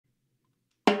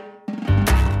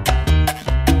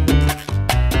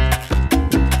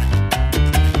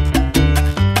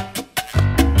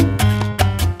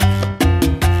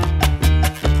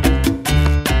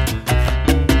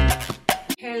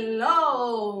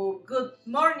Good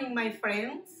morning, my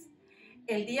friends.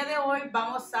 El día de hoy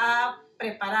vamos a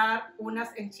preparar unas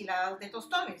enchiladas de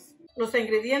tostones. Los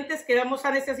ingredientes que vamos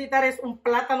a necesitar es un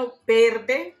plátano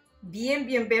verde, bien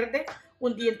verde,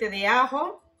 un diente de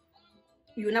ajo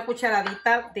y una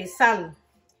cucharadita de sal.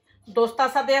 2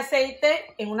 tazas de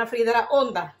aceite en una freidora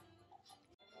honda.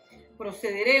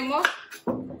 Procederemos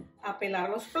a pelar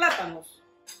los plátanos.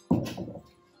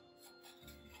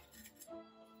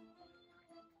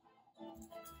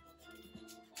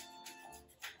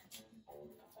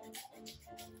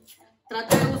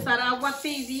 Trate de usar agua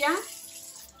tibia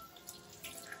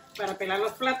para pelar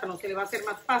los plátanos, que le va a ser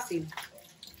más fácil.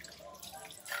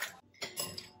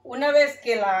 Una vez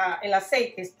que el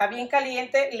aceite está bien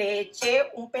caliente, le eché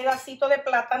un pedacito de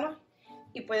plátano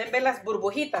y pueden ver las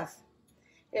burbujitas.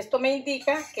 Esto me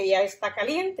indica que ya está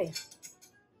caliente.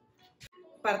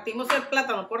 Partimos el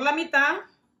plátano por la mitad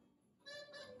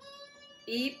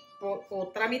y por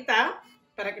otra mitad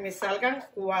para que me salgan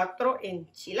 4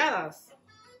 enchiladas.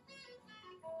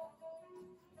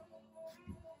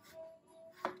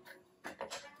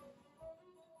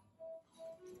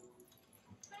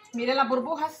 Miren las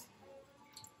burbujas.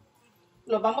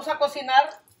 Los vamos a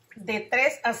cocinar de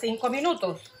 3 a 5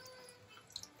 minutos.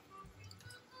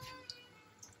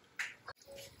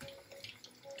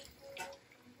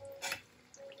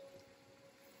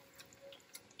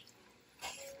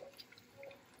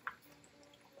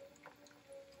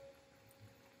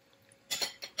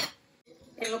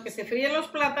 En lo que se fríen los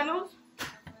plátanos,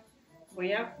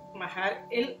 voy a majar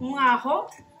un ajo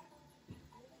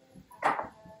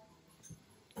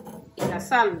y la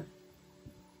sal.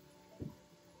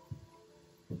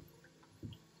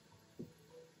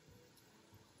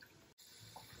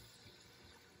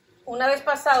 Una vez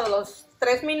pasados los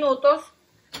 3 minutos,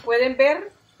 pueden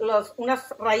ver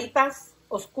unas rayitas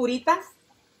oscuritas,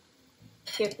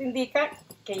 que esto indica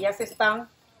que ya se están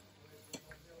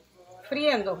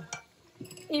friendo.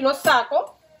 Y los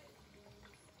saco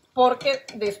porque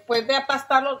después de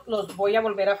aplastarlos los voy a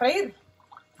volver a freír.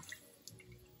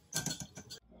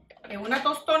 En una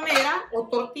tostonera o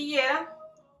tortillera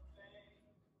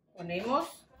ponemos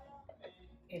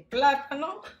el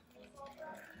plátano,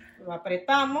 lo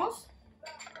apretamos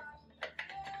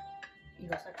y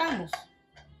lo sacamos.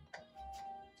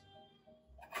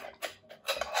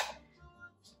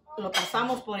 Lo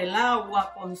pasamos por el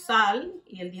agua con sal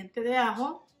y el diente de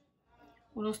ajo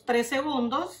unos 3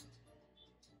 segundos.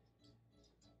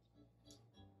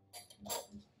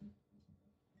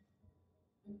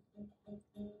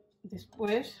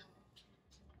 Después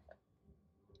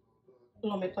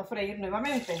lo meto a freír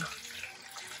nuevamente.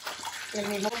 El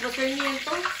mismo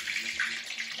procedimiento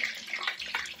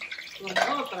con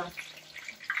la otra.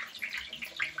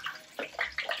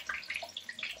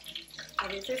 A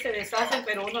veces se deshacen,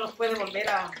 pero uno los puede volver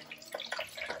a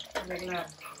arreglar.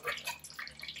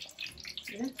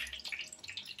 ¿Bien?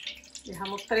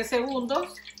 Dejamos 3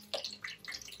 segundos.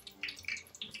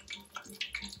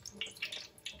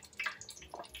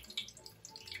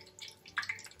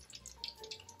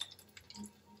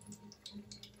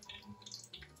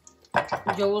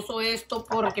 Yo uso esto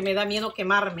porque me da miedo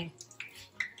quemarme.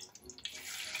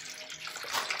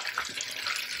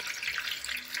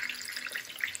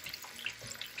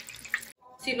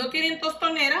 Si no tienen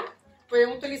tostonera,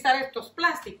 pueden utilizar estos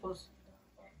plásticos.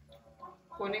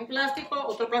 Ponen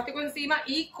otro plástico encima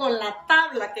y con la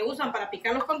tabla que usan para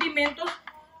picar los condimentos,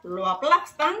 lo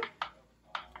aplastan.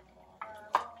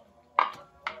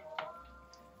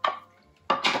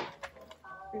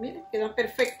 Y miren, quedan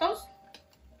perfectos.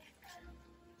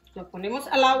 Lo ponemos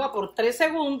al agua por 3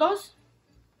 segundos.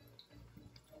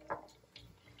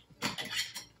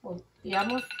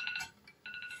 Volteamos.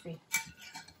 Sí.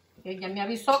 Ya me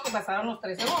avisó que pasaron los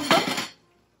 3 segundos.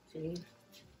 Sí.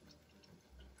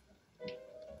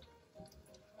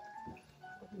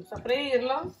 Vamos a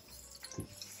freírlo.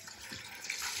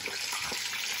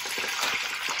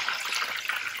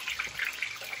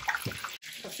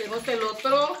 Hacemos el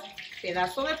otro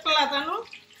pedazo de plátano.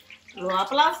 Lo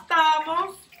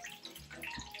aplastamos.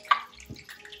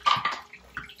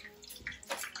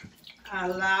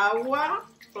 Al agua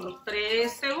por 3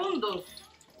 segundos.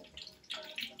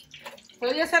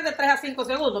 Podría ser de 3 a 5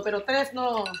 segundos, pero 3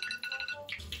 no.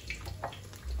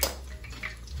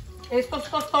 Estos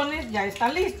tostones ya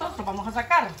están listos, los vamos a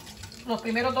sacar. Los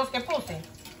primeros 2 que puse.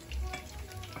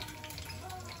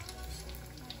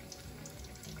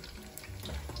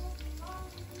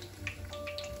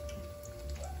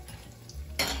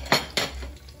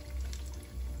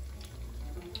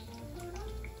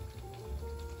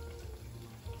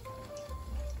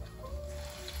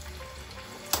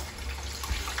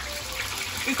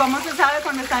 cómo se sabe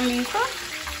cuando están listos?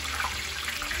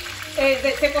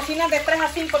 Se cocinan de 3 a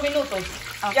 5 minutos.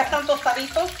 Okay. Ya están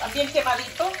tostaditos, también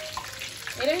quemaditos.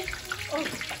 Miren, uy,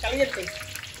 está caliente.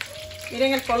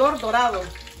 Miren el color dorado.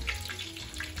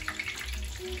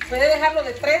 Puede dejarlo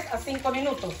de 3 a 5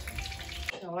 minutos.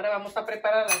 Ahora vamos a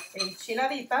preparar las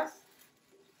enchiladitas.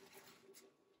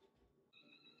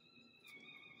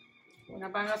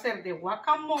 Unas van a ser de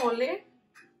guacamole.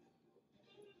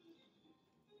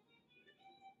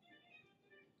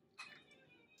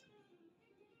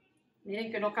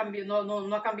 Miren que no ha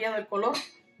cambiado el color.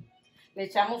 Le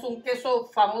echamos un queso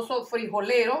famoso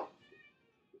frijolero.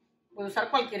 Puede usar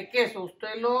cualquier queso.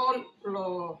 Usted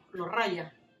lo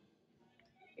raya.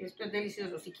 Esto es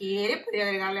delicioso. Si quiere, puede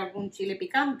agregarle algún chile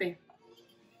picante.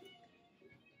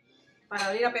 Para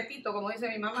abrir apetito, como dice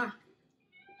mi mamá.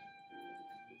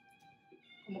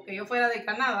 Como que yo fuera de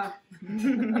Canadá.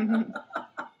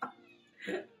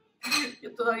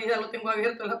 Yo todavía lo tengo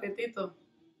abierto el apetito.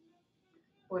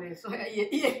 Por eso.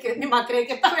 Y es que mi mamá cree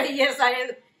que esta belleza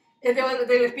es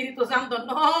del Espíritu Santo.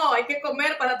 No, hay que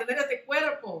comer para tener ese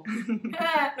cuerpo. No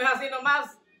es así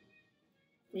nomás.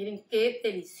 Miren qué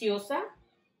deliciosa.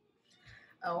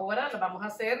 Ahora la vamos a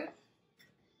hacer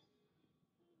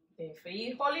de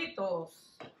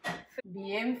frijolitos.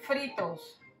 Bien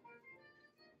fritos.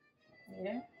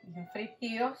 Miren, bien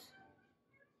fritidos.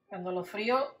 Cuando los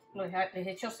frío, les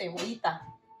echo cebollita.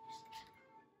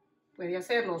 Puede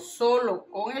hacerlo solo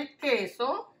con el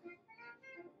queso.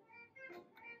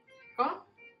 ¿No?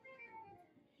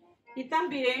 Y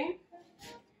también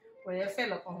puede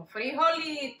hacerlo con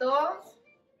frijolitos.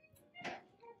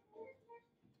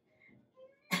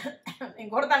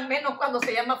 Engordan menos cuando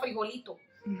se llama frijolito.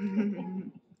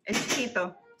 Es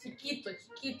chiquito. Chiquito,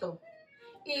 chiquito.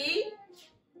 Y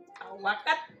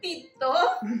aguacatito.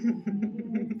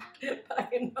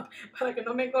 para que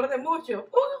no me engorde mucho.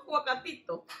 Un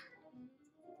aguacatito.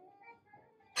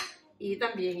 Y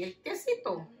también el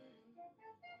quesito.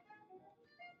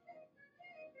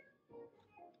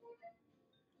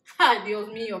 Ay, Dios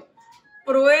mío.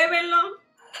 Pruébenlo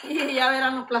y ya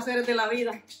verán los placeres de la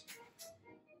vida.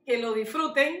 Que lo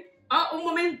disfruten. Ah, un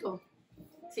momento.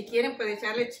 Si quieren, pueden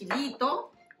echarle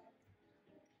chilito.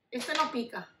 Este no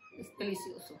pica. Es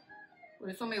delicioso. Por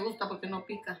eso me gusta, porque no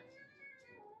pica.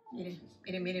 Miren,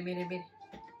 miren, miren, miren, miren.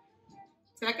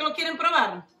 ¿Será que lo quieren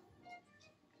probar?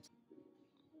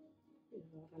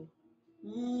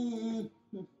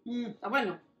 Está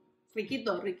bueno.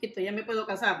 Riquito, riquito. Ya me puedo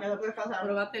casar. Ya lo puedes casar.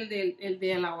 Probate el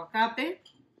del aguacate.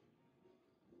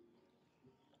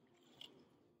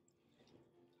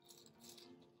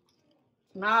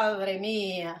 Madre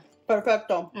mía.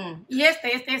 Perfecto. Y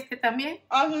este también.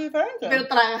 Ah, es diferente. Pero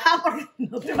traga porque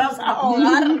no te vas a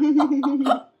ahogar.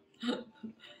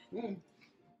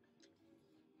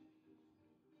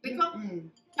 ¿Rico?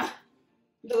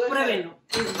 Pruébenlo.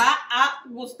 Les va a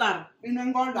gustar. Y no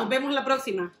engorda. Nos vemos la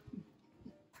próxima.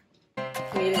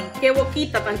 Miren, qué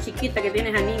boquita tan chiquita que tiene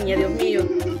esa niña, Dios mío.